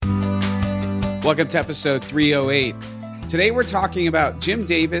Welcome to episode 308. Today we're talking about Jim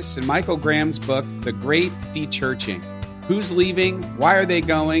Davis and Michael Graham's book, The Great Dechurching. Who's leaving, why are they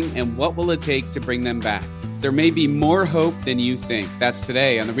going, and what will it take to bring them back? There may be more hope than you think. That's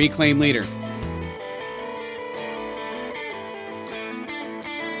today on The Reclaimed Leader.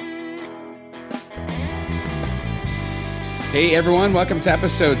 Hey everyone, welcome to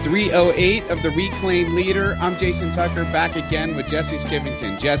episode 308 of The Reclaimed Leader. I'm Jason Tucker, back again with Jesse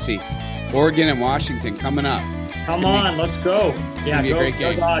Skivington. Jesse, Oregon and Washington coming up. Come on, let's go. Yeah,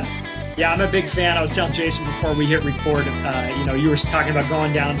 go Gods. Yeah, I'm a big fan. I was telling Jason before we hit record, you were talking about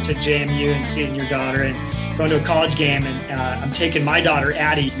going down to JMU and seeing your daughter and going to a college game. And I'm taking my daughter,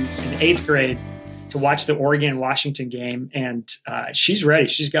 Addie, who's in 8th grade, to watch the Oregon and Washington game. And she's ready.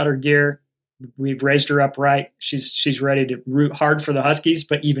 She's got her gear. We've raised her up right. She's ready to root hard for the Huskies,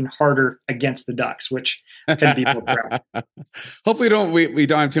 but even harder against the Ducks, which can be more proud. Hopefully we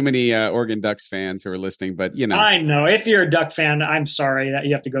don't have too many Oregon Ducks fans who are listening, but you know. I know if you're a Duck fan, I'm sorry that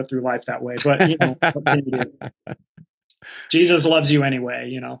you have to go through life that way, but you know, what can you do? Jesus loves you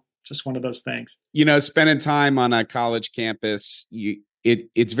anyway, just one of those things. Spending time on a college campus,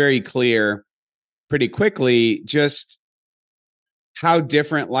 it's very clear pretty quickly just how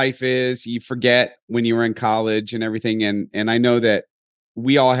different life is. You forget when you were in college and everything. And I know that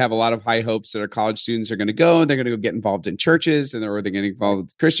we all have a lot of high hopes that our college students are going to go, they're going to go get involved in churches and they're going to get involved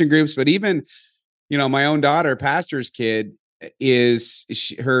with Christian groups. But even, my own daughter, pastor's kid,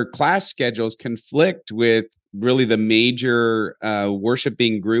 her class schedules conflict with really the major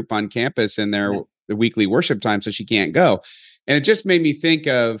worshiping group on campus and their weekly worship time. So she can't go. And it just made me think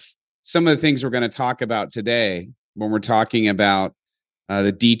of some of the things we're going to talk about today when we're talking about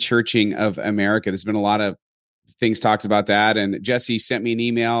the dechurching of America. There's been a lot of things talked about that. And Jesse sent me an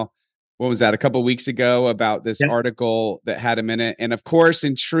email. What was that? A couple of weeks ago about this article that had a minute. And of course,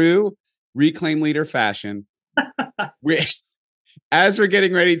 in true Reclaim Leader fashion, as we're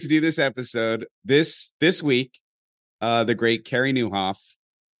getting ready to do this episode, this week, the great Carey Nieuwhof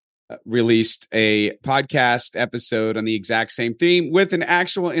released a podcast episode on the exact same theme with an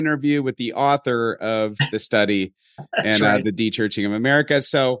actual interview with the author of the study and the dechurching of America.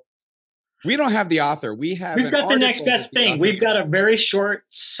 So we don't have the author. We've got the next best thing. We've got a very short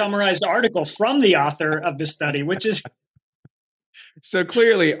summarized article from the author of the study, which is so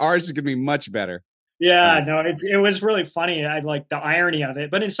clearly ours is going to be much better. Yeah, no, it was really funny. I like the irony of it,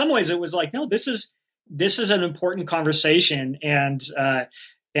 but in some ways it was like, no, this is an important conversation and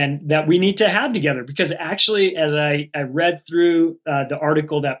that we need to have together, because actually, as I read through the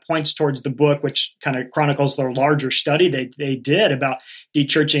article that points towards the book, which kind of chronicles the larger study they did about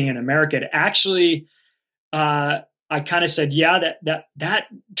dechurching in America, it actually, I kind of said, yeah, that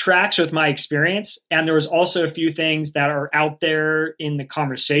tracks with my experience. And there was also a few things that are out there in the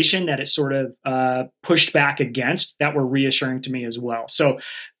conversation that it sort of pushed back against that were reassuring to me as well. So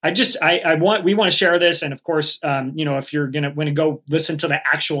we want to share this. And of course, if you're going to go listen to the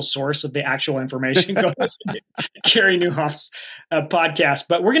actual source of the actual information, go listen to Carey Nieuwhof's podcast.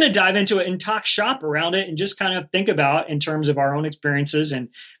 But we're going to dive into it and talk shop around it and just kind of think about in terms of our own experiences. And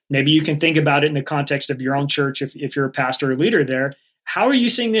maybe you can think about it in the context of your own church if you're a pastor or leader there. How are you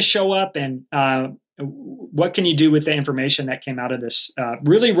seeing this show up, and what can you do with the information that came out of this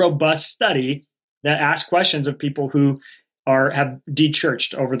really robust study that asks questions of people who have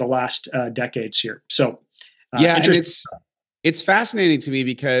dechurched over the last decades here? So, and it's fascinating to me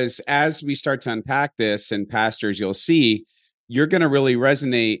because as we start to unpack this, and pastors, you'll see, you're going to really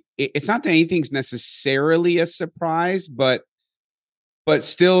resonate. It's not that anything's necessarily a surprise, but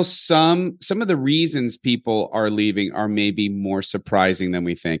still some of the reasons people are leaving are maybe more surprising than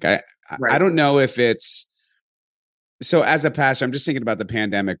we think. I don't know if it's, so as a pastor, I'm just thinking about the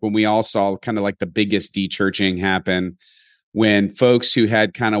pandemic when we all saw kind of like the biggest dechurching happen, when folks who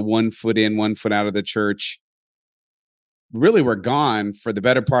had kind of 1 foot in, 1 foot out of the church really were gone for the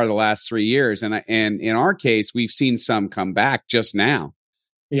better part of the last 3 years. And in our case, we've seen some come back just now.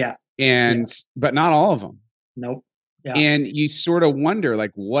 Yeah. But not all of them. Nope. Yeah. And you sort of wonder,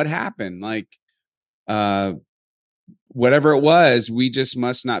 like, what happened? Like, whatever it was, we just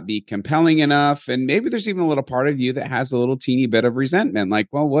must not be compelling enough. And maybe there's even a little part of you that has a little teeny bit of resentment. Like,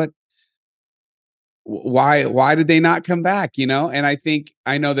 well, why did they not come back? And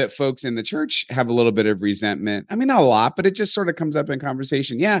I know that folks in the church have a little bit of resentment. I mean, not a lot, but it just sort of comes up in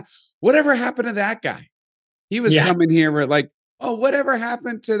conversation. Yeah. Whatever happened to that guy? He was coming here. We're like, oh, whatever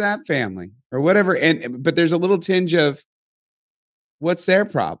happened to that family or whatever. But there's a little tinge of what's their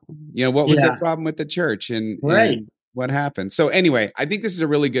problem? What was their problem with the church and what happened? So anyway, I think this is a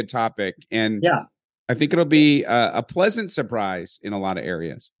really good topic, and I think it'll be a pleasant surprise in a lot of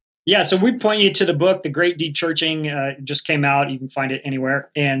areas. Yeah, so we point you to the book, The Great Dechurching. Just came out. You can find it anywhere.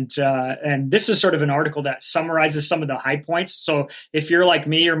 And this is sort of an article that summarizes some of the high points. So if you're like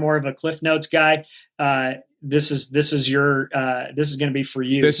me, you're more of a Cliff Notes guy. This is going to be for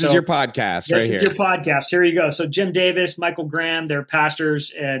you. This is So your podcast right this is your here. podcast. Here you go. So Jim Davis, Michael Graham, they're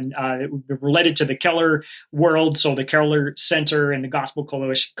pastors and related to the Keller world. So the Keller Center and the Gospel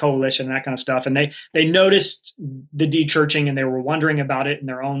Coalition, and that kind of stuff. And they noticed the de-churching and they were wondering about it in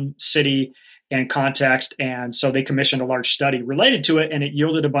their own city and context. And so they commissioned a large study related to it, and it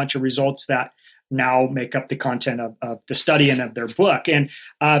yielded a bunch of results that now make up the content of the study and of their book. And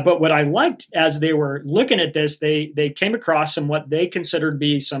but what I liked as they were looking at this, they came across some what they considered to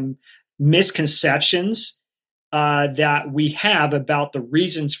be some misconceptions that we have about the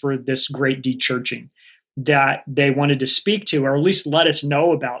reasons for this great de-churching that they wanted to speak to, or at least let us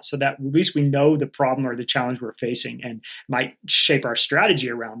know about, so that at least we know the problem or the challenge we're facing and might shape our strategy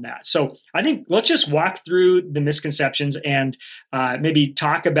around that. So I think let's just walk through the misconceptions and maybe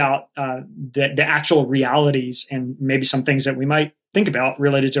talk about the actual realities and maybe some things that we might think about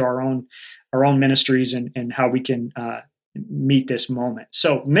related to our own ministries and how we can meet this moment.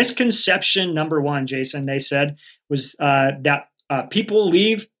 So misconception number one, Jason, they said was that people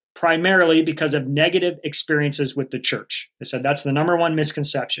leave primarily because of negative experiences with the church. They said that's the number one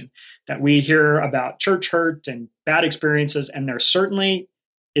misconception, that we hear about church hurt and bad experiences, and there certainly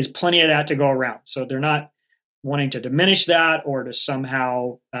is plenty of that to go around. So they're not wanting to diminish that or to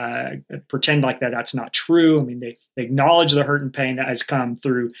somehow pretend like that's not true. I mean, they acknowledge the hurt and pain that has come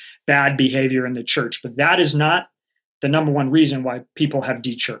through bad behavior in the church, but that is not the number one reason why people have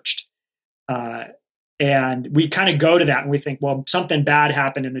de-churched. And we kind of go to that and we think, well, something bad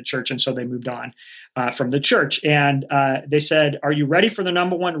happened in the church, and so they moved on from the church. And they said, are you ready for the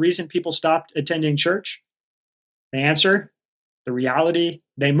number one reason people stopped attending church? The answer, the reality,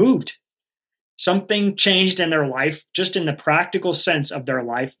 they moved. Something changed in their life, just in the practical sense of their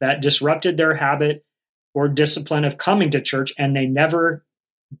life, that disrupted their habit or discipline of coming to church, and they never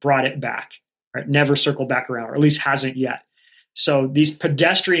brought it back, right? Never circled back around, or at least hasn't yet. So these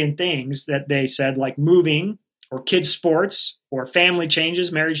pedestrian things that they said, like moving or kids' sports or family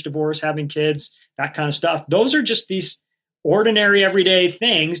changes, marriage, divorce, having kids, that kind of stuff, those are just these ordinary everyday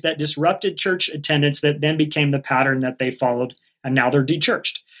things that disrupted church attendance that then became the pattern that they followed, and now they're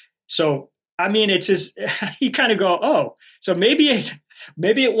de-churched. So, I mean, it's just, you kind of go, oh, so maybe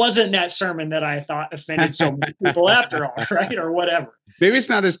it wasn't that sermon that I thought offended so many people after all, right? Or whatever. Maybe it's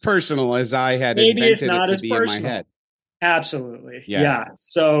not as personal as I had Maybe it's invented it not to as be in my personal. head. Absolutely. Yeah. Yeah.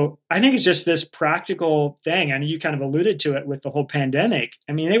 So I think it's just this practical thing. And you kind of alluded to it with the whole pandemic.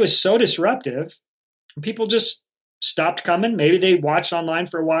 I mean, it was so disruptive. People just stopped coming. Maybe they watched online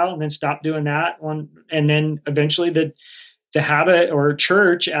for a while and then stopped doing that one. And then eventually the habit or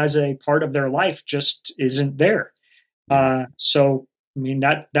church as a part of their life just isn't there. Yeah. So, I mean,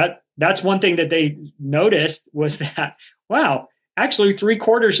 that's one thing that they noticed was that, wow, actually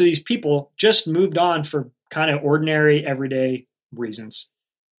 3/4 of these people just moved on for kind of ordinary, everyday reasons.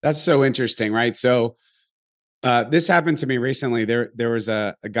 That's so interesting, right? So this happened to me recently. There was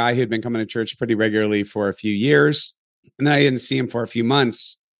a guy who'd been coming to church pretty regularly for a few years, and then I didn't see him for a few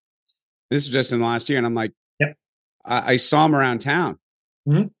months. This was just in the last year, and I'm like, Yep. I saw him around town.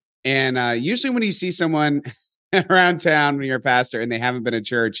 Mm-hmm. And usually when you see someone around town when you're a pastor and they haven't been at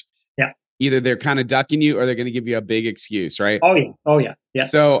church, Yeah. either they're kind of ducking you or they're going to give you a big excuse, right? Oh yeah. Oh yeah. Yeah.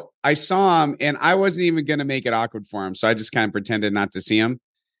 So I saw him and I wasn't even going to make it awkward for him. So I just kind of pretended not to see him. And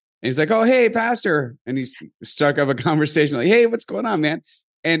he's like, oh, hey, pastor. And he's struck up a conversation like, hey, what's going on, man?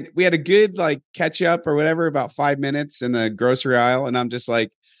 And we had a good like catch up or whatever, about 5 minutes in the grocery aisle. And I'm just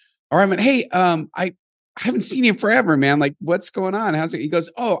like, all right, man, hey, I haven't seen you forever, man. Like, what's going on? How's it? He goes,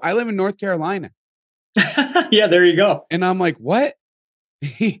 oh, I live in North Carolina. Yeah, there you go. And I'm like, what?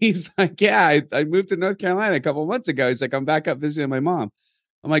 He's like, yeah, I moved to North Carolina a couple of months ago. He's like, I'm back up visiting my mom.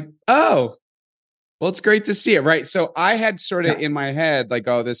 I'm like, oh, well, it's great to see it. Right. So I had sort of in my head, like,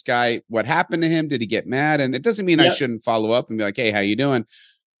 oh, this guy, what happened to him? Did he get mad? And it doesn't mean I shouldn't follow up and be like, hey, how you doing?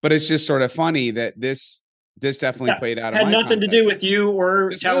 But it's just sort of funny that this definitely played out. Had in my nothing context. To do with you or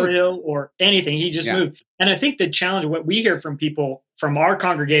Just Tower moved. Hill or anything. He just moved. And I think the challenge, what we hear from people from our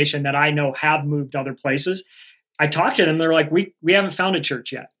congregation that I know have moved other places, I talk to them. They're like, we haven't found a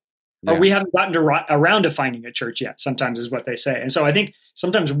church yet. Or we haven't gotten around to finding a church yet, sometimes is what they say. And so I think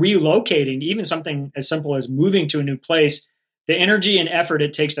sometimes relocating, even something as simple as moving to a new place, the energy and effort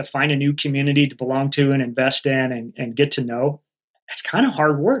it takes to find a new community to belong to and invest in and get to know, it's kind of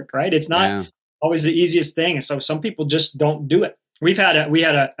hard work, right? It's not always the easiest thing. And so some people just don't do it. We had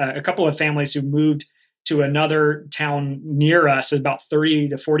a couple of families who moved to another town near us, about 30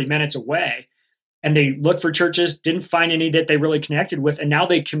 to 40 minutes away. And they looked for churches, didn't find any that they really connected with. And now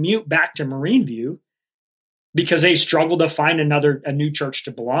they commute back to Marine View because they struggle to find a new church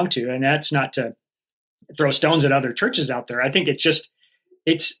to belong to. And that's not to throw stones at other churches out there. I think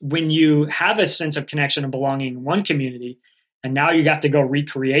it's when you have a sense of connection and belonging in one community, and now you have to go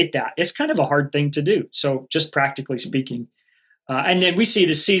recreate that. It's kind of a hard thing to do. So just practically speaking. And then we see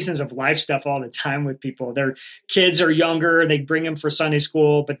the seasons of life stuff all the time with people. Their kids are younger, they bring them for Sunday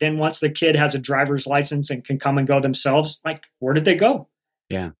school, but then once the kid has a driver's license and can come and go themselves, like, where did they go?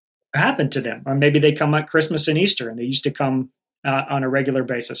 Yeah. What happened to them? Or maybe they come at Christmas and Easter, and they used to come on a regular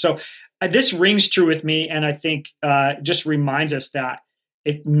basis. So this rings true with me, and I think just reminds us that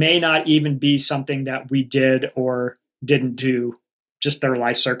it may not even be something that we did or didn't do, just their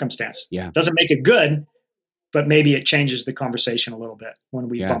life circumstance. Yeah. Doesn't make it good, but maybe it changes the conversation a little bit when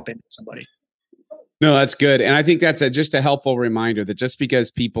we bump into somebody. No, that's good. And I think that's just a helpful reminder that just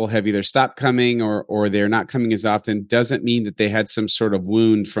because people have either stopped coming or they're not coming as often doesn't mean that they had some sort of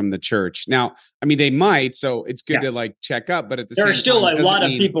wound from the church. Now, I mean, they might, so it's good to like check up, but at the same time, there are still a lot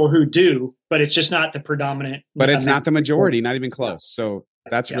of people who do, but it's just not the predominant. But it's not the majority, not even close. So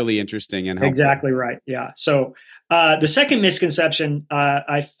that's really interesting and helpful. Exactly right. Yeah. So the second misconception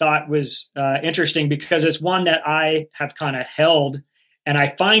I thought was interesting because it's one that I have kind of held and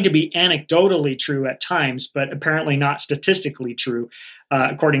I find to be anecdotally true at times, but apparently not statistically true,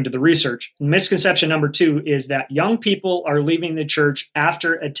 according to the research. Misconception number 2 is that young people are leaving the church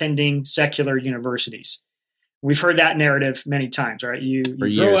after attending secular universities. We've heard that narrative many times, right? You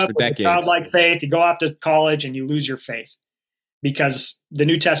grow up with a childlike faith, you go off to college, and you lose your faith because the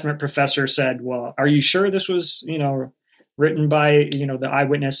New Testament professor said, well, are you sure this was, written by, the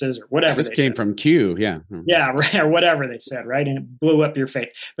eyewitnesses or whatever? This came from Q. Yeah. Yeah. Right, or whatever they said. Right. And it blew up your faith.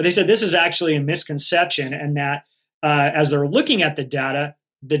 But they said this is actually a misconception, and that as they're looking at the data,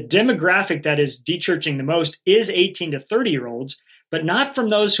 the demographic that is de-churching the most is 18 to 30-year-olds, but not from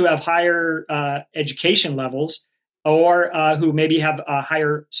those who have higher education levels or who maybe have a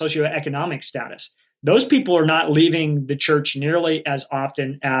higher socioeconomic status. Those people are not leaving the church nearly as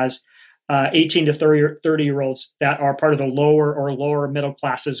often as 18 to 30-year-olds that are part of the lower middle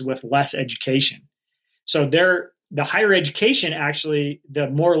classes with less education. So the higher education, actually, the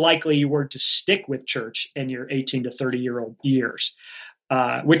more likely you were to stick with church in your 18 to 30-year-old years,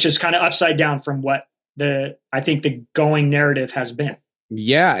 which is kind of upside down from what I think the going narrative has been.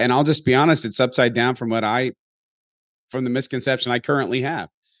 Yeah. And I'll just be honest, it's upside down from from the misconception I currently have.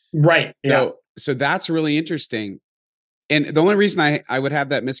 Right. Yeah. So that's really interesting. And the only reason I would have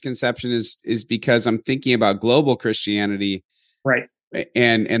that misconception is because I'm thinking about global Christianity. Right.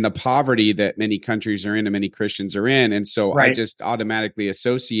 And the poverty that many countries are in and many Christians are in. And so I just automatically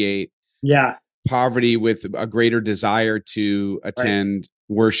associate poverty with a greater desire to attend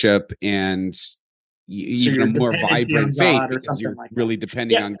worship and even a more vibrant faith because you're really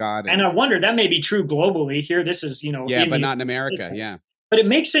depending on God. And I wonder, that may be true globally. Here, this is, but not in America. Yeah. But it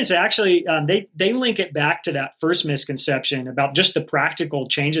makes sense. Actually, they link it back to that first misconception about just the practical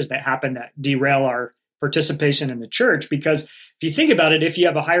changes that happen that derail our participation in the church. Because if you think about it, if you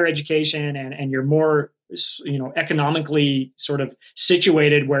have a higher education and you're more, economically sort of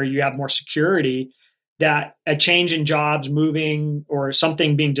situated where you have more security, that a change in jobs, moving, or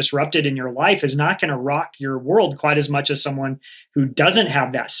something being disrupted in your life is not going to rock your world quite as much as someone who doesn't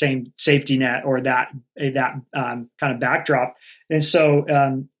have that same safety net or that kind of backdrop. And so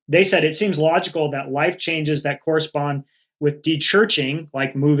they said it seems logical that life changes that correspond with de-churching,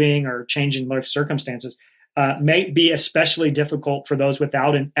 like moving or changing life circumstances, may be especially difficult for those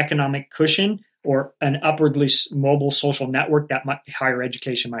without an economic cushion or an upwardly mobile social network that higher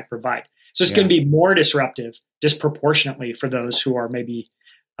education might provide. So it's going to be more disruptive disproportionately for those who are maybe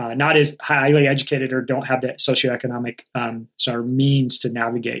not as highly educated or don't have that socioeconomic sort of means to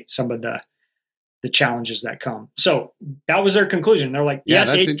navigate some of the challenges that come. So that was their conclusion. They're like,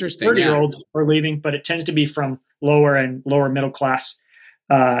 yes, that's interesting. 30-year-olds are leaving, but it tends to be from lower and lower middle class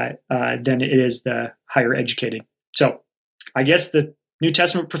than it is the higher educated. So I guess the New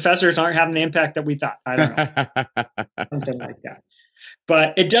Testament professors aren't having the impact that we thought. I don't know. Something like that.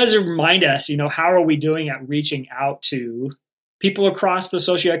 But it does remind us, how are we doing at reaching out to people across the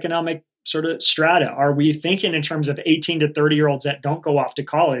socioeconomic sort of strata? Are we thinking in terms of 18 to 30-year-olds that don't go off to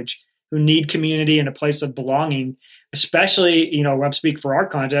college, who need community and a place of belonging, especially, I'll speak for our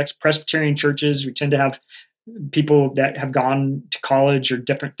context, Presbyterian churches, we tend to have people that have gone to college or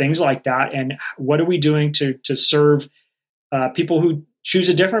different things like that. And what are we doing to serve people who choose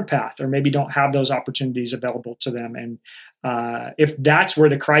a different path or maybe don't have those opportunities available to them? And if that's where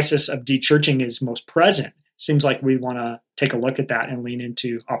the crisis of de-churching is most present, seems like we want to take a look at that and lean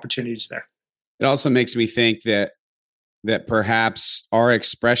into opportunities there. It also makes me think that perhaps our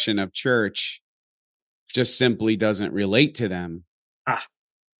expression of church just simply doesn't relate to them. Ah,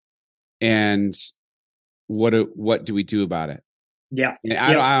 And what do we do about it? yeah. And Yeah.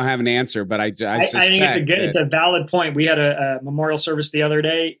 I don't have an answer, but I suspect I think it's a valid point. We had a memorial service the other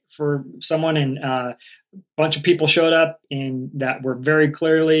day for someone, and a bunch of people showed up and that were very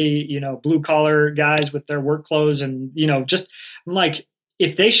clearly, blue collar guys with their work clothes. And, just I'm like,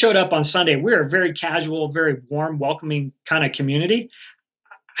 if they showed up on Sunday, we're a very casual, very warm, welcoming kind of community.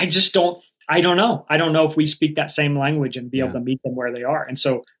 I don't know. I don't know if we speak that same language and be able to meet them where they are. And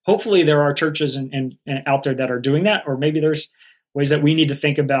so hopefully there are churches and out there that are doing that, or maybe there's ways that we need to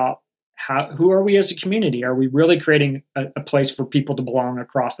think about who are we as a community? Are we really creating a place for people to belong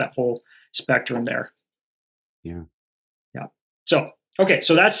across that whole spectrum there? Yeah. Yeah. So, okay.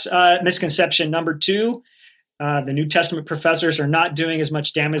 So that's misconception number 2. The New Testament professors are not doing as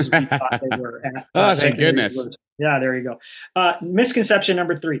much damage as we thought they were. Oh, thank goodness. Words. Yeah, there you go. Misconception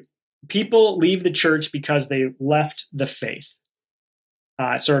number 3. People leave the church because they left the faith.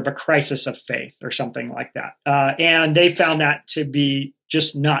 Sort of a crisis of faith or something like that. And they found that to be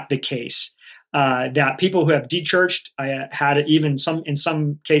just not the case. That people who have de-churched had even in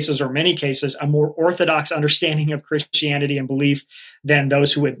some cases or many cases, a more orthodox understanding of Christianity and belief than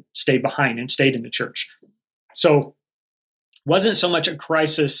those who had stayed behind and stayed in the church. So wasn't so much a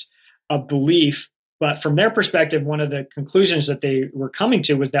crisis of belief, but from their perspective, one of the conclusions that they were coming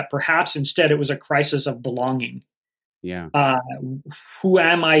to was that perhaps instead it was a crisis of belonging. Yeah. Who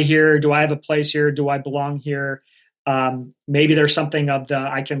am I here? Do I have a place here? Do I belong here? Maybe there's something of the,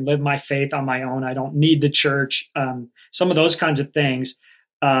 I can live my faith on my own. I don't need the church. Some of those kinds of things.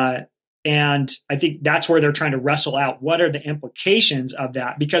 And I think that's where they're trying to wrestle out what are the implications of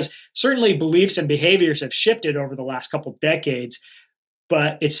that, because certainly beliefs and behaviors have shifted over the last couple of decades,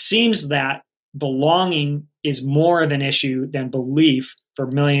 but it seems that belonging is more of an issue than belief for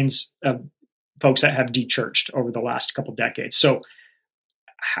millions of folks that have de-churched over the last couple of decades. So,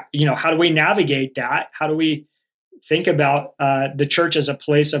 how do we navigate that? How do we think about the church as a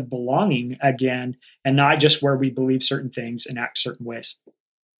place of belonging again, and not just where we believe certain things and act certain ways?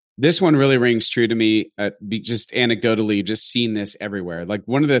 This one really rings true to me, just anecdotally, just seen this everywhere. Like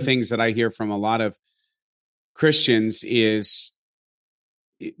one of the things that I hear from a lot of Christians is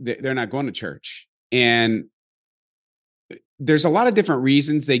they're not going to church. And there's a lot of different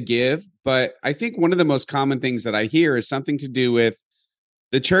reasons they give, but I think one of the most common things that I hear is something to do with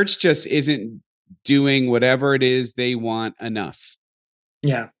the church just isn't doing whatever it is they want enough.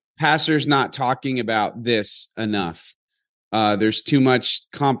 Yeah. Pastor's not talking about this enough. There's too much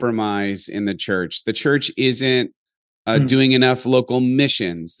compromise in the church. The church isn't doing enough local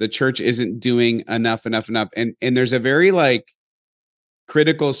missions. The church isn't doing enough. And there's a very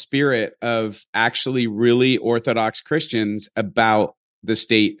critical spirit of actually really Orthodox Christians about the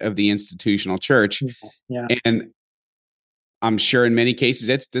state of the institutional church. Yeah. And I'm sure in many cases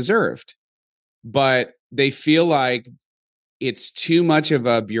it's deserved, but they feel like it's too much of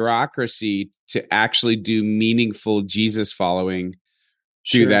a bureaucracy to actually do meaningful Jesus following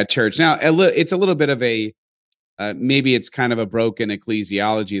through that church. Now, it's a little bit of a, maybe it's kind of a broken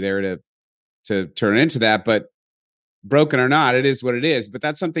ecclesiology there to turn into that, but broken or not, it is what it is. But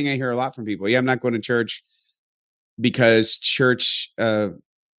that's something I hear a lot from people. Yeah, I'm not going to church because church, they're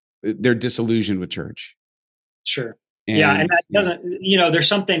disillusioned with church. Sure. And that doesn't, there's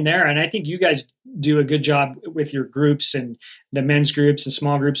something there. And I think you guys do a good job with your groups and the men's groups and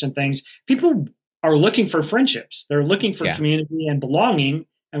small groups and things. People are looking for friendships. They're looking for community and belonging.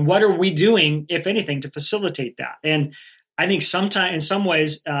 And what are we doing, if anything, to facilitate that? And I think sometimes, in some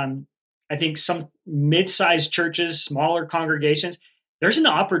ways, I think some mid-sized churches, smaller congregations, there's an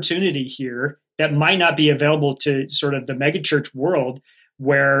opportunity here that might not be available to sort of the megachurch world,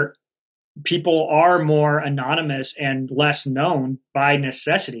 where people are more anonymous and less known by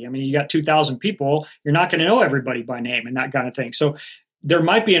necessity. I mean, you got 2,000 people, you're not going to know everybody by name and that kind of thing. So there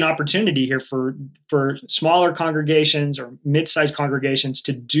might be an opportunity here for smaller congregations or mid-sized congregations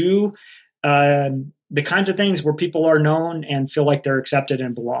to do the kinds of things where people are known and feel like they're accepted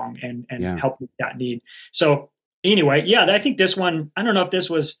and belong and help with that need. So anyway, I think this one, I don't know if this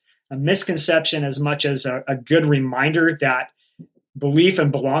was a misconception as much as a good reminder that belief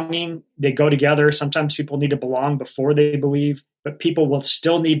and belonging, they go together. Sometimes people need to belong before they believe, but people will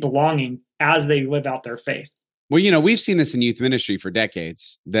still need belonging as they live out their faith. Well, we've seen this in youth ministry for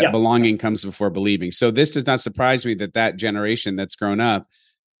decades, that belonging comes before believing. So this does not surprise me that generation that's grown up,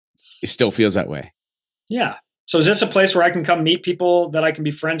 it still feels that way. Yeah. So is this a place where I can come meet people that I can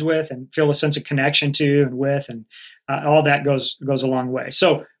be friends with and feel a sense of connection to and with, and all that goes a long way.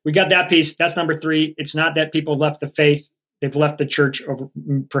 So we got that piece. That's number 3. It's not that people left the faith; they've left the church over,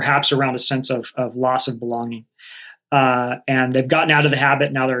 perhaps around a sense of loss of belonging, and they've gotten out of the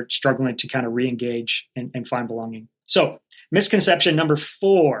habit. Now they're struggling to kind of re-engage and find belonging. So misconception number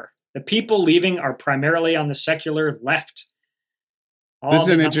 4: the people leaving are primarily on the secular left. This is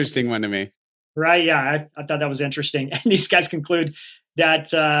an interesting one to me. Right. Yeah. I thought that was interesting. And these guys conclude that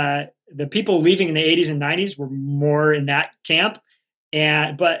the people leaving in the 80s and 90s were more in that camp.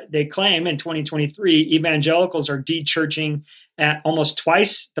 But they claim in 2023, evangelicals are de-churching at almost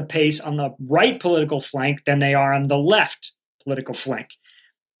twice the pace on the right political flank than they are on the left political flank.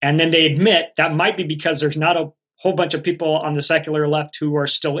 And then they admit that might be because there's not a whole bunch of people on the secular left who are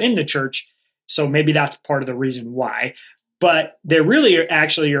still in the church. So maybe that's part of the reason why. But they really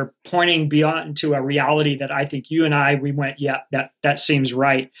are pointing beyond to a reality that I think you and I, we went, yeah, that seems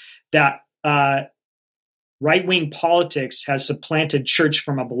right. That right-wing politics has supplanted church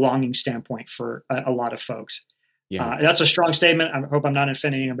from a belonging standpoint for a lot of folks. Yeah. That's a strong statement. I hope I'm not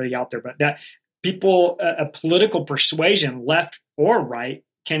offending anybody out there, but that people, a political persuasion, left or right,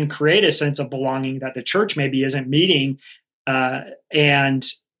 can create a sense of belonging that the church maybe isn't meeting,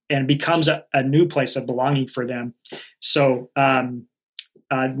 and becomes a new place of belonging for them. So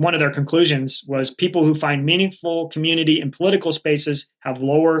one of their conclusions was people who find meaningful community in political spaces have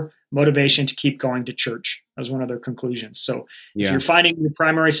lower motivation to keep going to church. That was one of their conclusions. So if you're finding your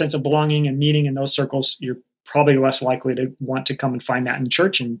primary sense of belonging and meaning in those circles, you're probably less likely to want to come and find that in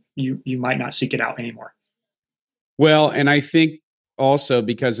church, and you might not seek it out anymore. Well, and I think also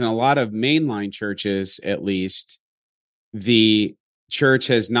because in a lot of mainline churches, at least, the church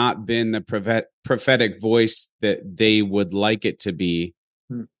has not been the prophetic voice that they would like it to be,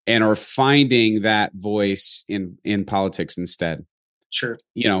 and are finding that voice in politics instead. Sure.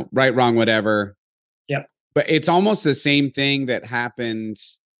 Right, wrong, whatever. Yep. But it's almost the same thing that happened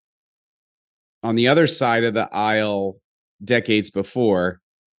on the other side of the aisle decades before.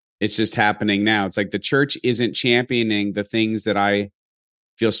 It's just happening now. It's like the church isn't championing the things that I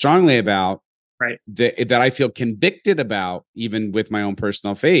feel strongly about, right? That I feel convicted about, even with my own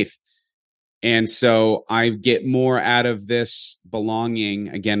personal faith. And so I get more out of this belonging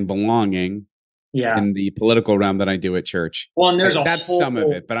in the political realm than I do at church. Well, and that's some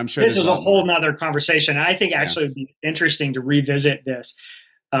of it, but I'm sure this is a whole nother conversation. I think actually it'd be interesting to revisit this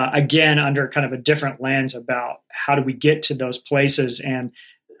again under kind of a different lens about how do we get to those places. And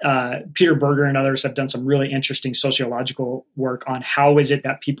Peter Berger and others have done some really interesting sociological work on how is it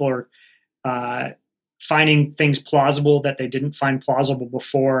that people are finding things plausible that they didn't find plausible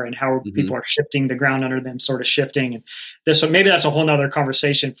before, and how people are shifting the ground under them, sort of shifting. And maybe that's a whole nother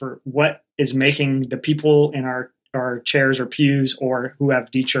conversation for what is making the people in our chairs or pews or who have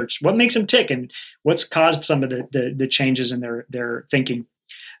de-churched, what makes them tick, and what's caused some of the changes in their thinking.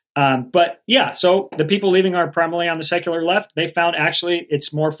 But yeah, so the people leaving are primarily on the secular left. They found actually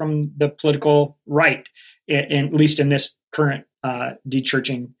it's more from the political right, at least in this current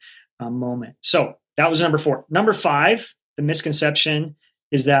de-churching moment. So that was number 4. Number 5, the misconception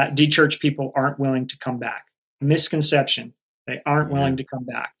is that de-church people aren't willing to come back. Misconception. They aren't willing to come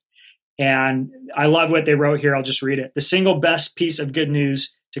back. And I love what they wrote here. I'll just read it. The single best piece of good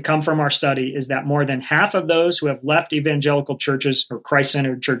news to come from our study is that more than half of those who have left evangelical churches, or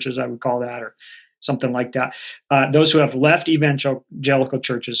Christ-centered churches, I would call that, or something like that, those who have left evangelical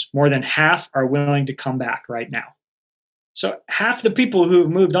churches, more than half are willing to come back right now. So half the people who've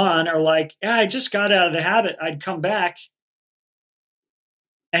moved on are like, yeah, I just got out of the habit. I'd come back.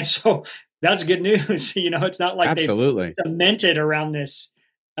 And so that's good news. It's not like they've cemented around this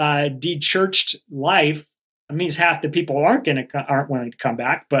de-churched life. It means half the people aren't willing to come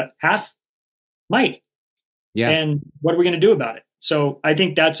back, but half might. Yeah. And what are we going to do about it? So I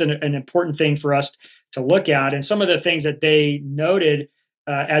think that's an important thing for us to look at. And some of the things that they noted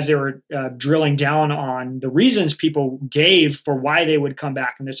as they were drilling down on the reasons people gave for why they would come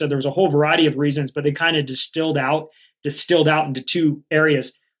back. And they said there was a whole variety of reasons, but they kind of distilled out into 2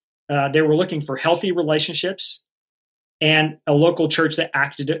 areas. They were looking for healthy relationships and a local church that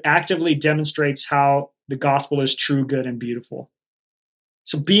actively demonstrates how the gospel is true, good, and beautiful.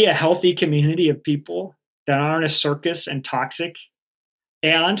 So be a healthy community of people that aren't a circus and toxic,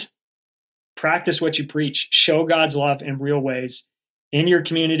 and practice what you preach. Show God's love in real ways in your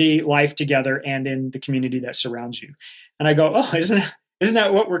community life together and in the community that surrounds you. And I go, oh, isn't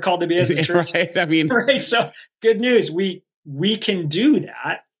that what we're called to be as a church? Right. I mean, right. So good news. We can do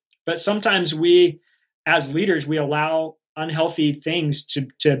that, but sometimes we, as leaders, we allow unhealthy things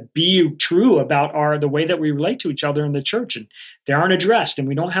to be true about the way that we relate to each other in the church, and they aren't addressed, and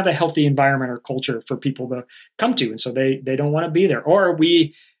we don't have a healthy environment or culture for people to come to, and so they don't want to be there. Or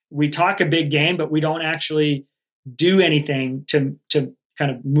we talk a big game, but we don't actually do anything to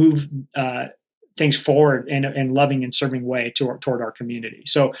kind of move things forward in a loving and serving way toward our community.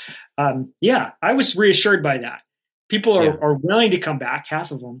 So, yeah, I was reassured by that. People Yeah. are willing to come back,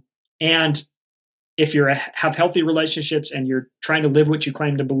 half of them. And if you have healthy relationships and you're trying to live what you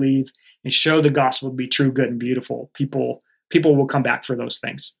claim to believe and show the gospel to be true, good, and beautiful, people will come back for those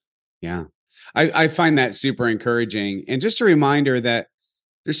things. Yeah. I find that super encouraging. And just a reminder that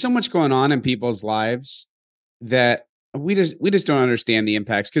there's so much going on in people's lives that we just don't understand the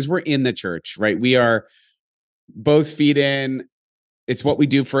impacts because we're in the church, right? We are both feet in. It's what we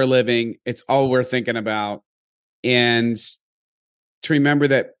do for a living. It's all we're thinking about. And to remember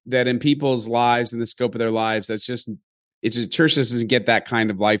that in people's lives and the scope of their lives, church doesn't get that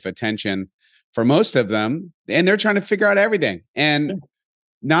kind of life attention for most of them. And they're trying to figure out everything. And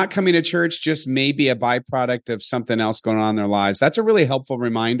not coming to church just may be a byproduct of something else going on in their lives. That's a really helpful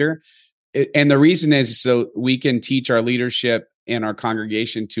reminder. And the reason is so we can teach our leadership and our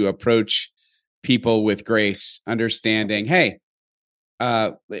congregation to approach people with grace, understanding, hey,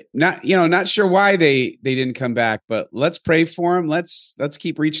 not sure why they didn't come back, but let's pray for them. Let's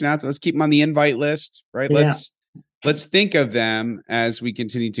keep reaching out. Let's keep them on the invite list, right? Yeah. Let's think of them as we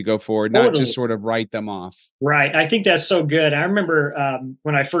continue to go forward, Totally. not just sort of write them off. Right. I think that's so good. I remember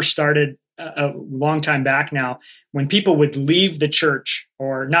when I first started a long time back now, when people would leave the church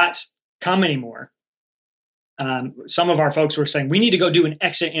or not come anymore, some of our folks were saying, we need to go do an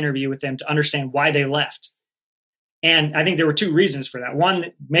exit interview with them to understand why they left. And I think there were two reasons for that. One,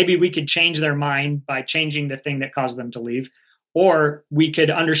 maybe we could change their mind by changing the thing that caused them to leave, or we could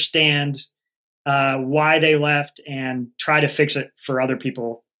understand why they left and try to fix it for other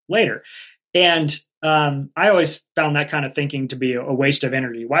people later. And I always found that kind of thinking to be a waste of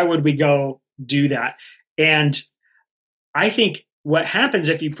energy. Why would we go do that? And I think what happens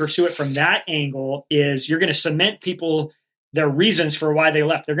if you pursue it from that angle is you're going to cement people their reasons for why they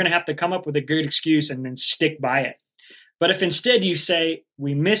left. They're going to have to come up with a good excuse and then stick by it. But if instead you say,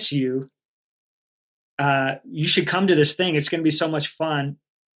 we miss you, you should come to this thing. It's going to be so much fun.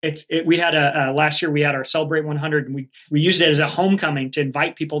 We had last year we had our Celebrate 100, and we used it as a homecoming to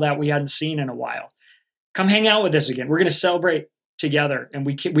invite people that we hadn't seen in a while. Come hang out with us again. We're going to celebrate together, and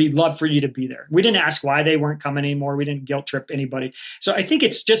we'd love for you to be there. We didn't ask why they weren't coming anymore. We didn't guilt trip anybody. So I think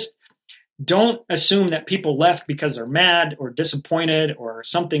it's just, don't assume that people left because they're mad or disappointed or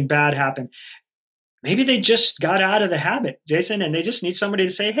something bad happened. Maybe they just got out of the habit, Jason, and they just need somebody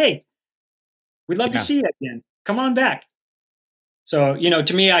to say, hey, we'd love to see you again. Come on back. So,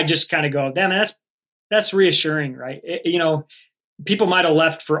 to me, I just kind of go, damn, that's reassuring, right? People might have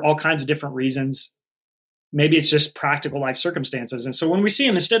left for all kinds of different reasons. Maybe it's just practical life circumstances. And so when we see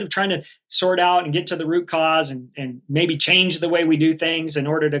them, instead of trying to sort out and get to the root cause and maybe change the way we do things in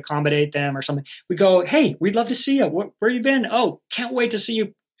order to accommodate them or something, we go, hey, we'd love to see you. Where you been? Oh, can't wait to see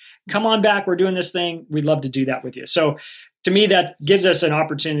you. Come on back. We're doing this thing. We'd love to do that with you. So to me, that gives us an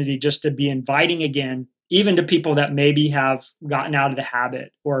opportunity just to be inviting again, even to people that maybe have gotten out of the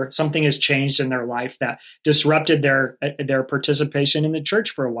habit or something has changed in their life that disrupted their participation in the church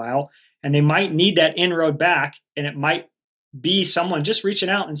for a while. And they might need that inroad back. And it might be someone just reaching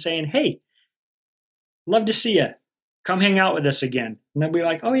out and saying, hey, love to see you. Come hang out with us again. And they'll be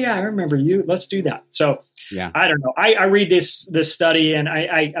like, oh yeah, I remember you. Let's do that. So yeah, I don't know. I read this study, and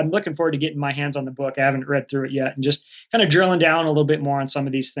I'm looking forward to getting my hands on the book. I haven't read through it yet, and just kind of drilling down a little bit more on some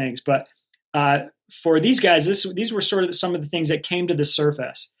of these things. But for these guys, these were sort of some of the things that came to the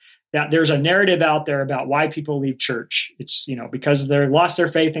surface. That there's a narrative out there about why people leave church. It's, because they lost their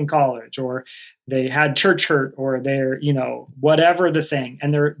faith in college, or they had church hurt, or they're, whatever the thing.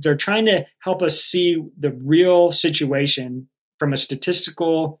 And they're trying to help us see the real situation from a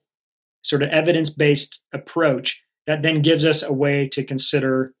statistical sort of evidence-based approach that then gives us a way to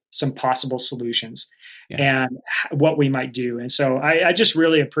consider some possible solutions and what we might do. And so I just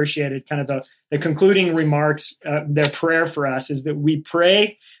really appreciated kind of the concluding remarks. Their prayer for us is that we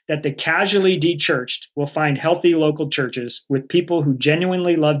pray that the casually de-churched will find healthy local churches with people who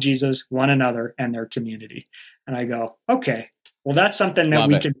genuinely love Jesus, one another, and their community. And I go, okay, well, that's something that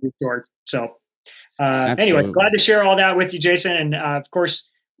we can do toward. So anyway, glad to share all that with you, Jason. And of course,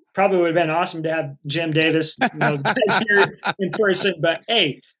 probably would have been awesome to have Jim Davis here in person. But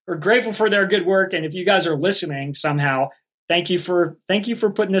hey, we're grateful for their good work. And if you guys are listening somehow, thank you for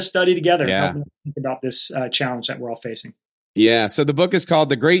putting this study together and helping us think about this challenge that we're all facing. Yeah. So the book is called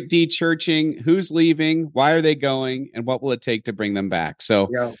The Great De-Churching: Who's Leaving, Why Are They Going, and What Will It Take to Bring Them Back? So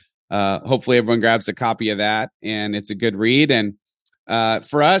Yeah. hopefully everyone grabs a copy of that, and it's a good read. And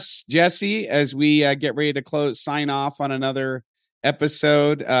for us, Jesse, as we get ready to sign off on another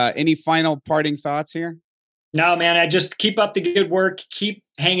episode, any final parting thoughts here? No, man, I just keep up the good work, keep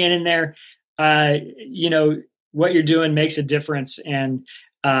hanging in there. What you're doing makes a difference. And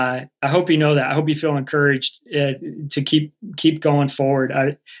I hope you know that. I hope you feel encouraged to keep going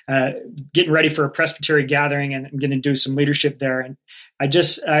forward. Getting ready for a Presbytery gathering, and I'm going to do some leadership there. And I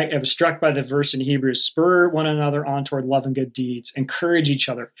was struck by the verse in Hebrews: spur one another on toward love and good deeds. Encourage each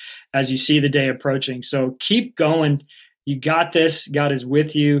other as you see the day approaching. So keep going. You got this. God is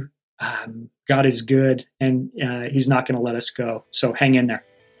with you. God is good, and he's not going to let us go. So hang in there.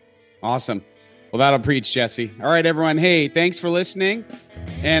 Awesome. Well, that'll preach, Jesse. All right, everyone. Hey, thanks for listening.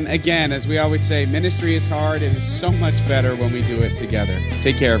 And again, as we always say, ministry is hard. It is so much better when we do it together.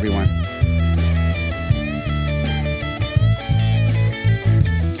 Take care, everyone.